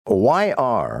Why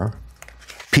are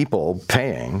people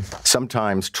paying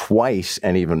sometimes twice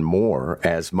and even more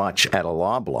as much at a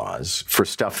Loblaws for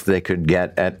stuff they could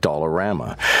get at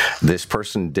Dollarama? This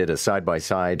person did a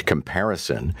side-by-side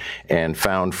comparison and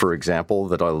found, for example,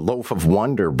 that a loaf of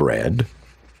Wonder Bread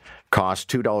cost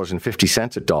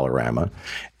 $2.50 at Dollarama,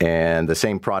 and the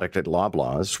same product at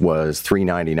Loblaws was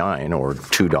 $3.99 or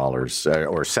 $2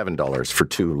 or $7 for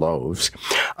two loaves.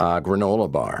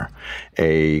 Granola bar,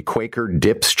 a Quaker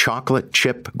Dips chocolate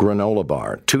chip granola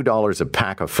bar, $2 a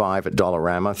pack of 5 at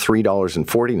Dollarama,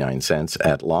 $3.49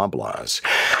 at Loblaws.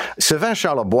 Sylvain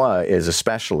Charlebois is a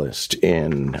specialist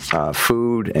in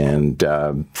food and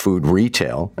food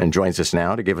retail and joins us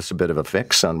now to give us a bit of a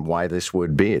fix on why this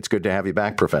would be. It's good to have you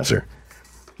back, Professor.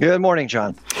 Good morning,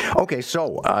 John. Okay,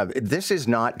 so this is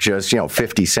not just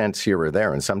 50 cents here or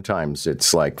there, and sometimes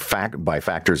it's like by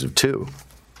factors of two.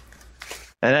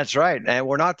 And that's right. And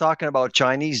we're not talking about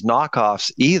Chinese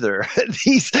knockoffs either.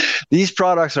 These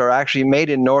products are actually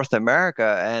made in North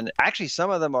America, and actually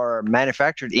some of them are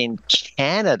manufactured in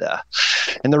Canada.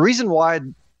 And the reason why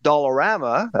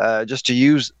Dollarama, just to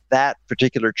use that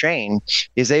particular chain,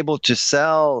 is able to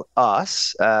sell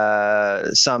us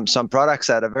some products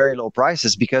at a very low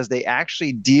prices because they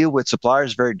actually deal with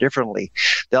suppliers very differently.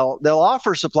 They'll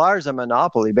offer suppliers a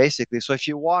monopoly, basically. So if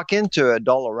you walk into a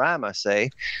Dollarama,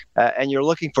 say, and you're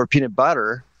looking for peanut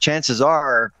butter, chances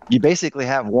are you basically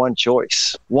have one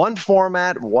choice, one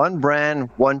format, one brand,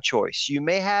 one choice. You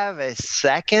may have a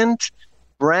second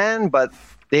brand, but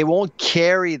they won't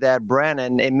carry that brand,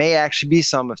 and it may actually be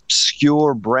some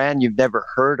obscure brand you've never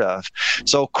heard of.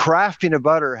 So Kraft Peanut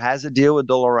Butter has a deal with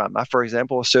Dollarama, for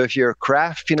example. So if you're a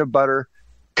Kraft Peanut Butter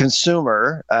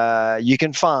consumer, you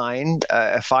can find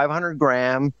a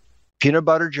 500-gram peanut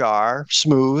butter jar,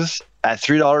 smooth, at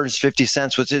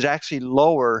 $3.50, which is actually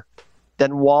lower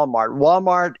than Walmart.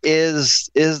 Walmart is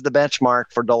the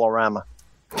benchmark for Dollarama.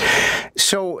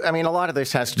 So, I mean, a lot of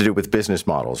this has to do with business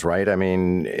models, right? I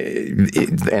mean,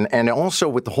 and also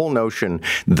with the whole notion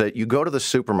that you go to the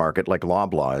supermarket like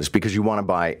Loblaws because you want to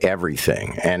buy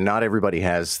everything, and not everybody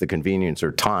has the convenience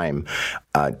or time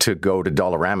to go to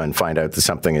Dollarama and find out that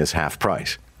something is half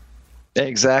price.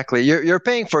 Exactly. You're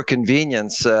paying for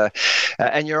convenience,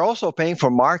 and you're also paying for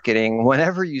marketing.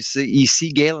 Whenever you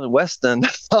see Galen Weston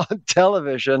on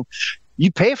television, you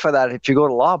pay for that if you go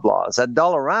to Loblaws. At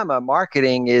Dollarama,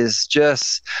 marketing is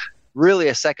just really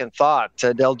a second thought.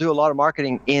 They'll do a lot of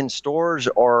marketing in stores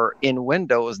or in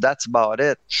windows. That's about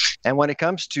it. And when it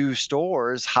comes to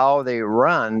stores, how they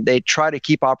run, they try to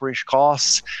keep operation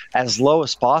costs as low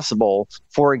as possible.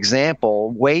 For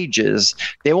example, wages.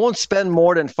 They won't spend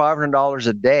more than $500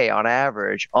 a day on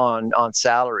average on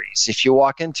salaries. If you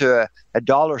walk into a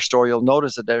dollar store, you'll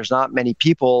notice that there's not many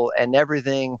people, and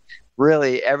everything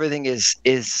is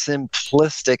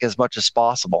simplistic as much as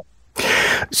possible.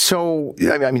 So,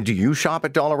 I mean, do you shop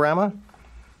at Dollarama?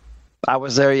 I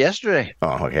was there yesterday.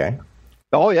 Oh, okay.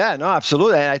 Oh, yeah, no,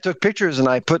 absolutely. And I took pictures, and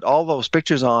I put all those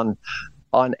pictures on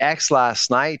X last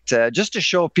night just to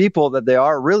show people that there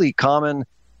are really common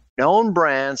known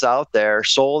brands out there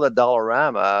sold at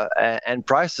Dollarama, and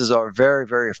prices are very,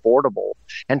 very affordable.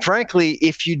 And frankly,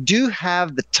 if you do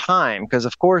have the time, because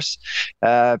of course,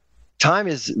 time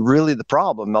is really the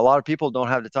problem. A lot of people don't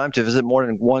have the time to visit more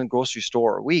than one grocery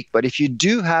store a week. But if you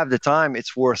do have the time,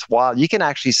 it's worthwhile. You can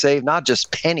actually save not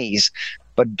just pennies,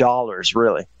 but dollars,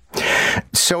 really.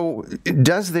 So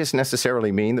does this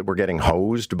necessarily mean that we're getting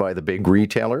hosed by the big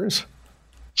retailers?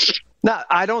 No,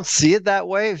 I don't see it that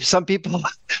way. Some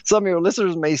of your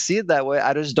listeners may see it that way.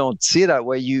 I just don't see it that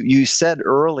way. You said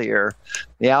earlier,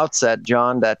 the outset,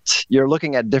 John, that you're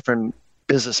looking at different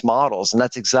business models, and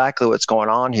that's exactly what's going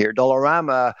on here.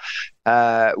 Dollarama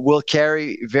will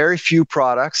carry very few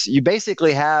products. You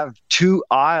basically have two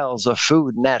aisles of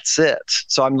food, and that's it.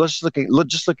 So I'm just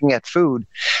looking at food.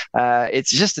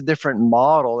 It's just a different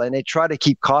model, and they try to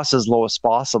keep costs as low as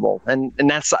possible, and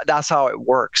that's how it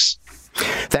works.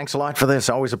 Thanks a lot for this.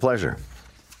 Always a pleasure.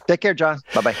 Take care, John.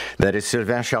 Bye-bye. That is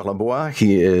Sylvain Charlebois.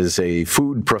 He is a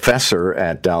food professor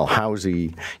at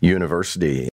Dalhousie University.